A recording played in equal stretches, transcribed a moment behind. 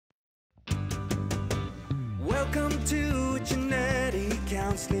Welcome to Genetic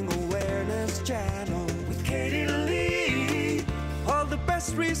Counseling Awareness Channel with Katie Lee. All the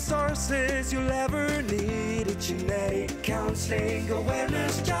best resources you'll ever need at Genetic Counseling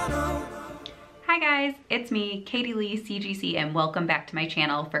Awareness Channel. Hi guys, it's me, Katie Lee, CGC, and welcome back to my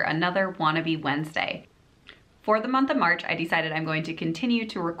channel for another Wannabe Wednesday. For the month of March, I decided I'm going to continue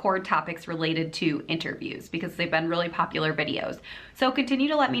to record topics related to interviews because they've been really popular videos. So continue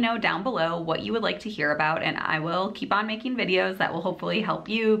to let me know down below what you would like to hear about, and I will keep on making videos that will hopefully help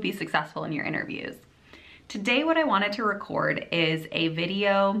you be successful in your interviews. Today, what I wanted to record is a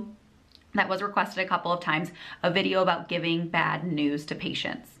video that was requested a couple of times, a video about giving bad news to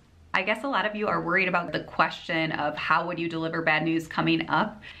patients. I guess a lot of you are worried about the question of how would you deliver bad news coming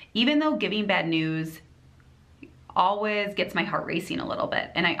up, even though giving bad news always gets my heart racing a little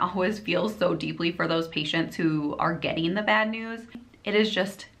bit, and I always feel so deeply for those patients who are getting the bad news. It is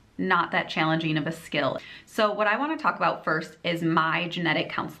just not that challenging of a skill. So what I want to talk about first is my genetic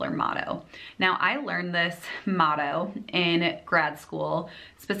counselor motto. Now, I learned this motto in grad school,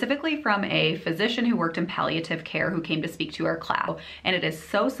 specifically from a physician who worked in palliative care who came to speak to our class. And it is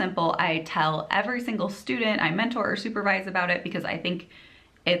so simple. I tell every single student I mentor or supervise about it because I think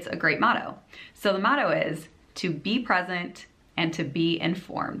it's a great motto. So the motto is to be present and to be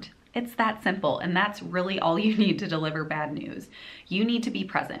informed. It's that simple, and that's really all you need to deliver bad news. You need to be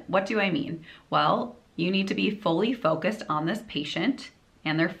present. What do I mean? Well, you need to be fully focused on this patient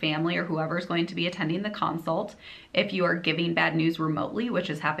and their family or whoever is going to be attending the consult. If you are giving bad news remotely,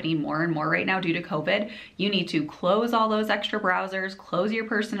 which is happening more and more right now due to COVID, you need to close all those extra browsers, close your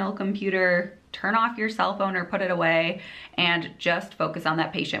personal computer, turn off your cell phone or put it away, and just focus on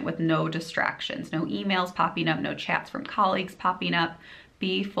that patient with no distractions, no emails popping up, no chats from colleagues popping up.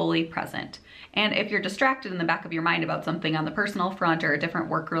 Be fully present. And if you're distracted in the back of your mind about something on the personal front or a different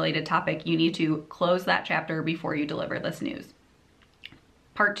work-related topic, you need to close that chapter before you deliver this news.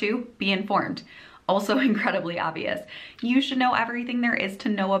 Part 2, be informed. Also incredibly obvious. You should know everything there is to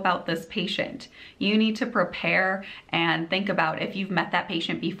know about this patient. You need to prepare and think about if you've met that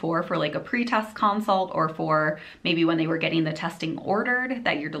patient before for like a pre-test consult or for maybe when they were getting the testing ordered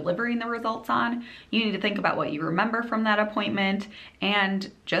that you're delivering the results on. You need to think about what you remember from that appointment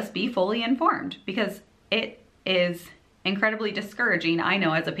and just be fully informed, because it is incredibly discouraging, I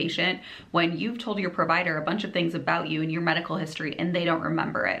know, as a patient, when you've told your provider a bunch of things about you and your medical history and they don't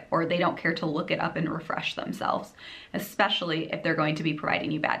remember it, or they don't care to look it up and refresh themselves, especially if they're going to be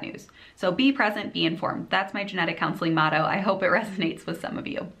providing you bad news. So be present, be informed. That's my genetic counseling motto. I hope it resonates with some of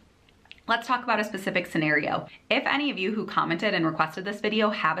you. Let's talk about a specific scenario. If any of you who commented and requested this video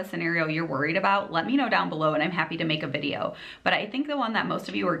have a scenario you're worried about, let me know down below and I'm happy to make a video. But I think the one that most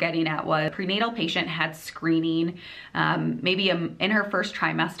of you were getting at was a prenatal patient had screening, maybe in her first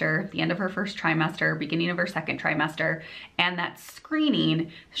trimester, the end of her first trimester, beginning of her second trimester, and that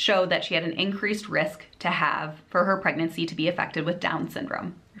screening showed that she had an increased risk to have for her pregnancy to be affected with Down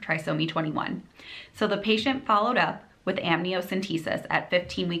syndrome, or trisomy 21. So the patient followed up with amniocentesis at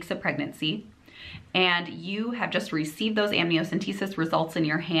 15 weeks of pregnancy, and you have just received those amniocentesis results in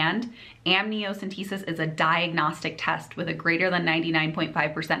your hand. Amniocentesis is a diagnostic test with a greater than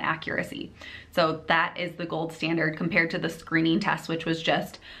 99.5% accuracy. So that is the gold standard compared to the screening test, which was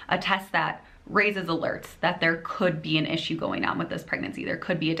just a test that raises alerts that there could be an issue going on with this pregnancy. There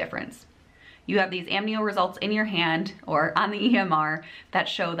could be a difference. You have these amnio results in your hand or on the EMR that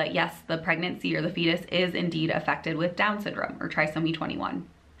show that yes, the pregnancy or the fetus is indeed affected with Down syndrome or trisomy 21.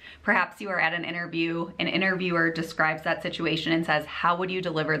 Perhaps you are at an interview, an interviewer describes that situation and says, how would you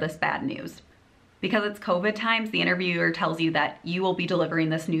deliver this bad news? Because it's COVID times, the interviewer tells you that you will be delivering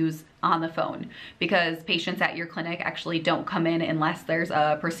this news on the phone, because patients at your clinic actually don't come in unless there's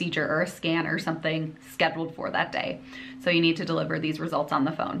a procedure or a scan or something scheduled for that day. So you need to deliver these results on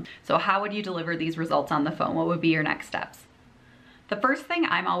the phone. So how would you deliver these results on the phone? What would be your next steps? The first thing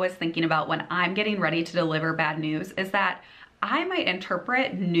I'm always thinking about when I'm getting ready to deliver bad news is that I might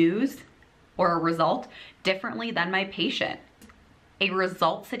interpret news or a result differently than my patient. A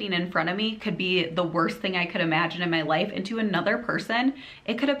result sitting in front of me could be the worst thing I could imagine in my life, and to another person,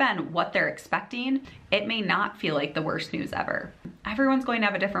 it could have been what they're expecting. It may not feel like the worst news ever. Everyone's going to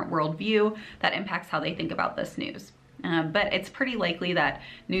have a different worldview that impacts how they think about this news. But it's pretty likely that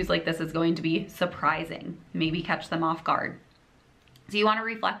news like this is going to be surprising, maybe catch them off guard. So you want to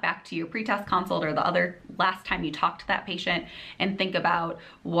reflect back to your pre-test consult or the other last time you talked to that patient and think about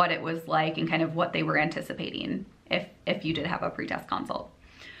what it was like and kind of what they were anticipating if you did have a pre-test consult.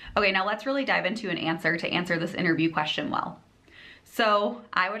 Okay, now let's really dive into an answer to answer this interview question well. So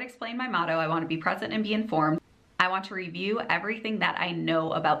I would explain my motto. I want to be present and be informed. I want to review everything that I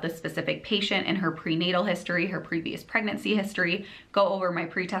know about this specific patient and her prenatal history, her previous pregnancy history, go over my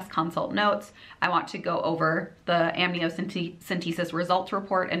pretest consult notes. I want to go over the amniocentesis results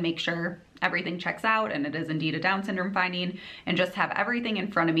report and make sure everything checks out and it is indeed a Down syndrome finding, and just have everything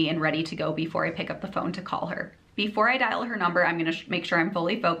in front of me and ready to go before I pick up the phone to call her. Before I dial her number, I'm gonna make sure I'm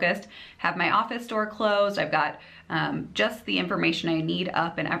fully focused, have my office door closed, I've got just the information I need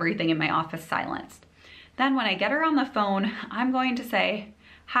up and everything in my office silenced. Then when I get her on the phone, I'm going to say,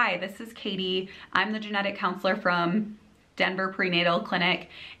 "Hi, this is Katie. I'm the genetic counselor from Denver Prenatal Clinic,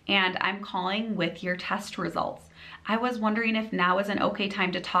 and I'm calling with your test results. I was wondering if now is an okay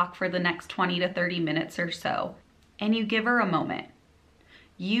time to talk for the next 20 to 30 minutes or so." And you give her a moment.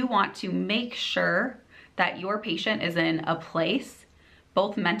 You want to make sure that your patient is in a place,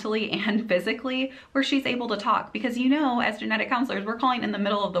 both mentally and physically, where she's able to talk. Because you know, as genetic counselors, we're calling in the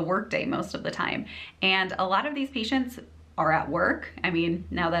middle of the workday most of the time. And a lot of these patients are at work. I mean,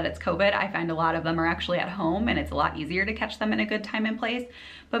 now that it's COVID, I find a lot of them are actually at home, and it's a lot easier to catch them in a good time and place.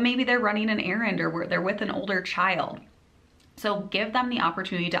 But maybe they're running an errand or they're with an older child. So give them the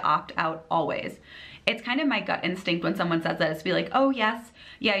opportunity to opt out always. It's kind of my gut instinct when someone says that, is to be like, "Oh yes,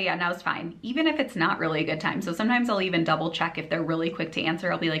 yeah, now it's fine," even if it's not really a good time. So sometimes I'll even double check if they're really quick to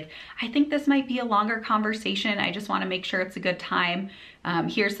answer. I'll be like, "I think this might be a longer conversation. I just want to make sure it's a good time.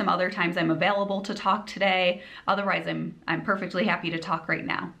 Here's some other times I'm available to talk today. Otherwise, I'm perfectly happy to talk right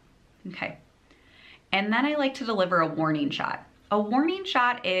now." Okay. And then I like to deliver a warning shot. A warning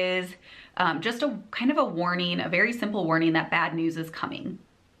shot is just a kind of a warning, a very simple warning that bad news is coming,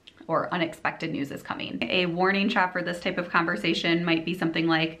 or unexpected news is coming. A warning shot for this type of conversation might be something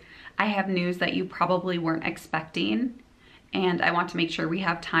like, "I have news that you probably weren't expecting, and I want to make sure we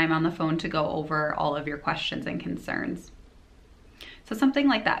have time on the phone to go over all of your questions and concerns." So something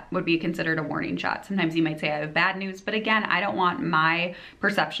like that would be considered a warning shot. Sometimes you might say, "I have bad news," but again, I don't want my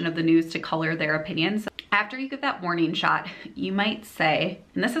perception of the news to color their opinions. After you give that warning shot, you might say,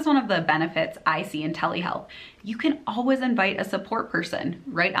 and this is one of the benefits I see in telehealth, you can always invite a support person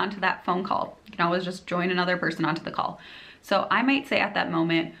right onto that phone call. You can always just join another person onto the call. So I might say at that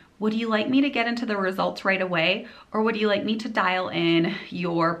moment, "Would you like me to get into the results right away, or would you like me to dial in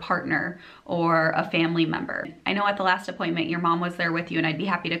your partner or a family member? I know at the last appointment your mom was there with you, and I'd be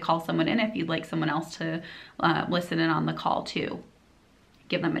happy to call someone in if you'd like someone else to listen in on the call too."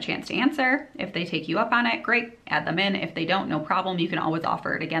 Give them a chance to answer. If they take you up on it, great, add them in. If they don't, no problem. You can always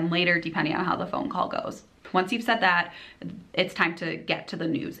offer it again later, depending on how the phone call goes. Once you've said that, it's time to get to the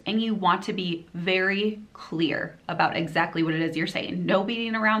news. And you want to be very clear about exactly what it is you're saying. No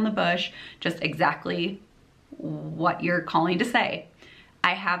beating around the bush, just exactly what you're calling to say.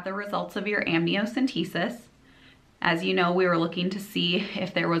 "I have the results of your amniocentesis. As you know, we were looking to see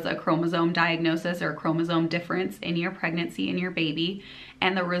if there was a chromosome diagnosis or a chromosome difference in your pregnancy and your baby,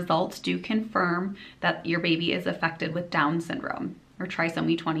 and the results do confirm that your baby is affected with Down syndrome, or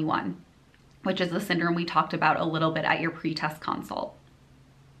trisomy 21, which is the syndrome we talked about a little bit at your pre-test consult."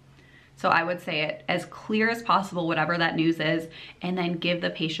 So I would say it as clear as possible, whatever that news is, and then give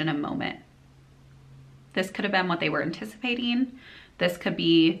the patient a moment. This could have been what they were anticipating. This could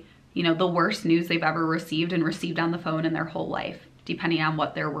be, you know, the worst news they've ever received and received on the phone in their whole life, depending on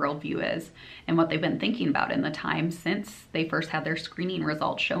what their worldview is and what they've been thinking about in the time since they first had their screening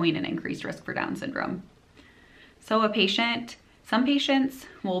results showing an increased risk for Down syndrome. So some patients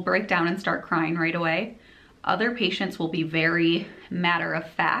will break down and start crying right away. Other patients will be very matter of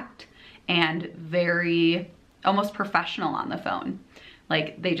fact and very almost professional on the phone.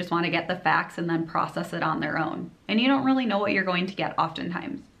 Like they just want to get the facts and then process it on their own. And you don't really know what you're going to get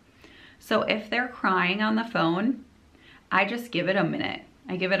oftentimes. So if they're crying on the phone, I just give it a minute.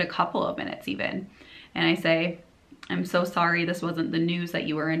 I give it a couple of minutes even. And I say, "I'm so sorry this wasn't the news that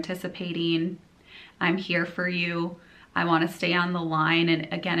you were anticipating. I'm here for you. I want to stay on the line.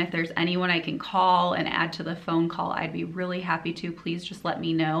 And again, if there's anyone I can call and add to the phone call, I'd be really happy to. Please just let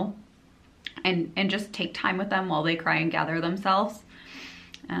me know." And just take time with them while they cry and gather themselves.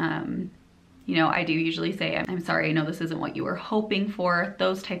 You know, I do usually say, "I'm sorry, I know this isn't what you were hoping for,"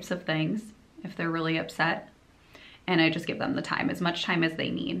 those types of things, if they're really upset. And I just give them the time, as much time as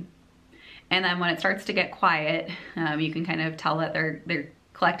they need. And then when it starts to get quiet, you can kind of tell that they're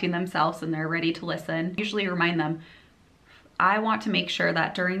collecting themselves and they're ready to listen. Usually remind them, "I want to make sure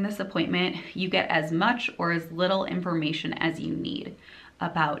that during this appointment, you get as much or as little information as you need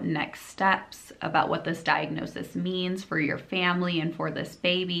about next steps, about what this diagnosis means for your family and for this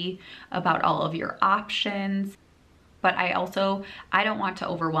baby, about all of your options. But I don't want to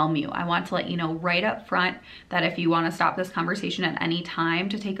overwhelm you. I want to let you know right up front that if you want to stop this conversation at any time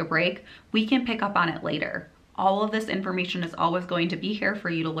to take a break, we can pick up on it later. All of this information is always going to be here for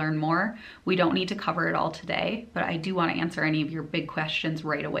you to learn more. We don't need to cover it all today, but I do want to answer any of your big questions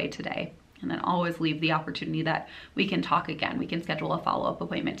right away today. And then always leave the opportunity that we can talk again. We can schedule a follow-up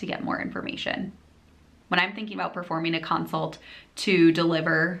appointment to get more information. When I'm thinking about performing a consult to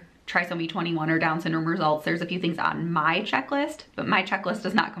deliver trisomy 21 or Down syndrome results, there's a few things on my checklist, but my checklist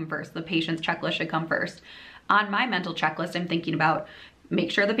does not come first. The patient's checklist should come first. On my mental checklist, I'm thinking about make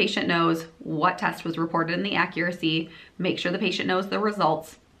sure the patient knows what test was reported and the accuracy, make sure the patient knows the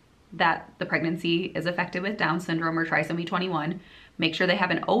results, that the pregnancy is affected with Down syndrome or trisomy 21, make sure they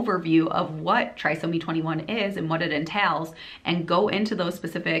have an overview of what trisomy 21 is and what it entails, and go into those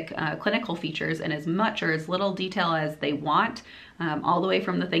specific clinical features in as much or as little detail as they want, all the way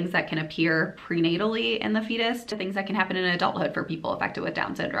from the things that can appear prenatally in the fetus to things that can happen in adulthood for people affected with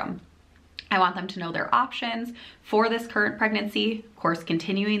Down syndrome. I want them to know their options for this current pregnancy, of course,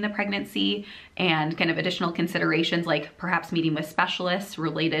 continuing the pregnancy, and kind of additional considerations like perhaps meeting with specialists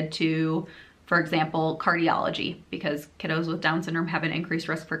related to, for example, cardiology, because kiddos with Down syndrome have an increased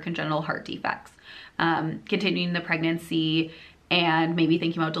risk for congenital heart defects. Continuing the pregnancy and maybe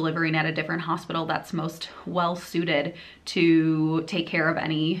thinking about delivering at a different hospital that's most well suited to take care of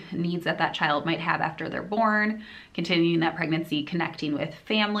any needs that that child might have after they're born. Continuing that pregnancy, connecting with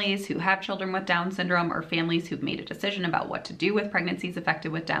families who have children with Down syndrome or families who've made a decision about what to do with pregnancies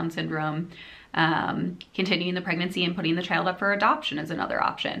affected with Down syndrome. Continuing the pregnancy and putting the child up for adoption is another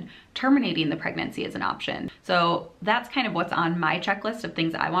option. Terminating the pregnancy is an option. So that's kind of what's on my checklist of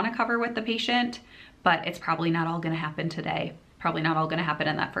things I want to cover with the patient, but it's probably not all going to happen today. Probably not all going to happen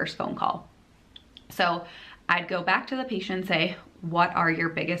in that first phone call. So I'd go back to the patient and say, what are your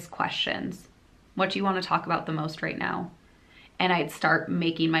biggest questions? What do you want to talk about the most right now? And I'd start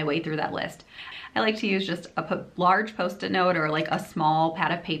making my way through that list. I like to use just a large Post-it note or like a small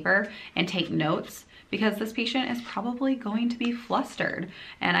pad of paper and take notes, because this patient is probably going to be flustered.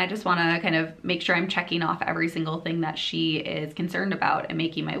 And I just want to kind of make sure I'm checking off every single thing that she is concerned about and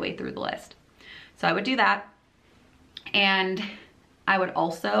making my way through the list. So I would do that. And I would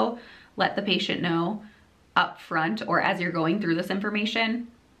also let the patient know up front, or as you're going through this information,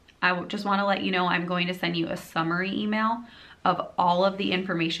 I just want to let you know I'm going to send you a summary email of all of the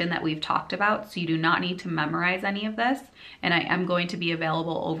information that we've talked about, so you do not need to memorize any of this. And I am going to be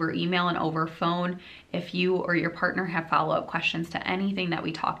available over email and over phone if you or your partner have follow-up questions to anything that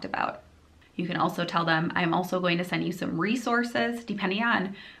we talked about. You can also tell them I'm also going to send you some resources depending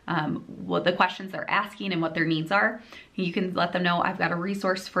on what the questions they're asking and what their needs are. You can let them know I've got a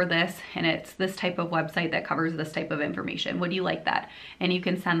resource for this and it's this type of website that covers this type of information. Would you like that? And you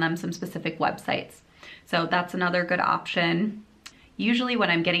can send them some specific websites. So that's another good option. Usually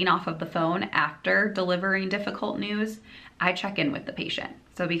when I'm getting off of the phone after delivering difficult news, I check in with the patient.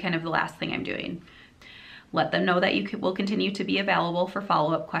 So it'll be kind of the last thing I'm doing. Let them know that you will continue to be available for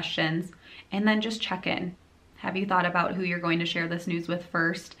follow-up questions, and then just check in. Have you thought about who you're going to share this news with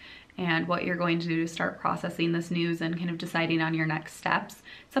first and what you're going to do to start processing this news and kind of deciding on your next steps?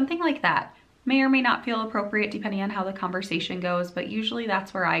 Something like that. May or may not feel appropriate depending on how the conversation goes, but usually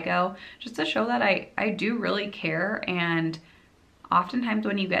that's where I go, just to show that I do really care. And oftentimes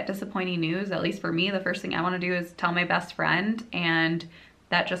when you get disappointing news, at least for me, the first thing I want to do is tell my best friend, and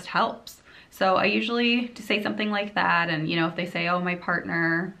that just helps. So I usually say something like that, and you know, if they say, oh, my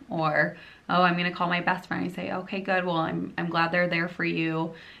partner, or oh, I'm gonna call my best friend, I say, okay, good, well, I'm glad they're there for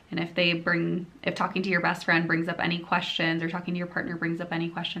you. And if talking to your best friend brings up any questions, or talking to your partner brings up any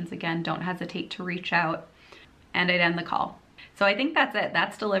questions, again, don't hesitate to reach out. And I'd end the call. So I think that's it.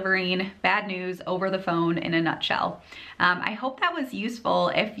 That's delivering bad news over the phone in a nutshell. I hope that was useful.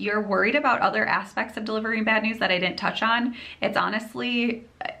 If you're worried about other aspects of delivering bad news that I didn't touch on,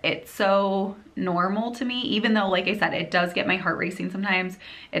 it's so normal to me, even though, like I said, it does get my heart racing sometimes.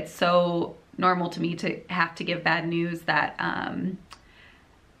 It's so normal to me to have to give bad news that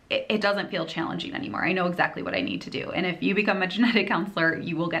it doesn't feel challenging anymore. I know exactly what I need to do. And if you become a genetic counselor,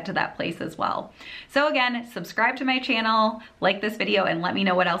 you will get to that place as well. So again, subscribe to my channel, like this video, and let me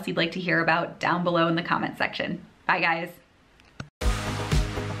know what else you'd like to hear about down below in the comment section. Bye guys.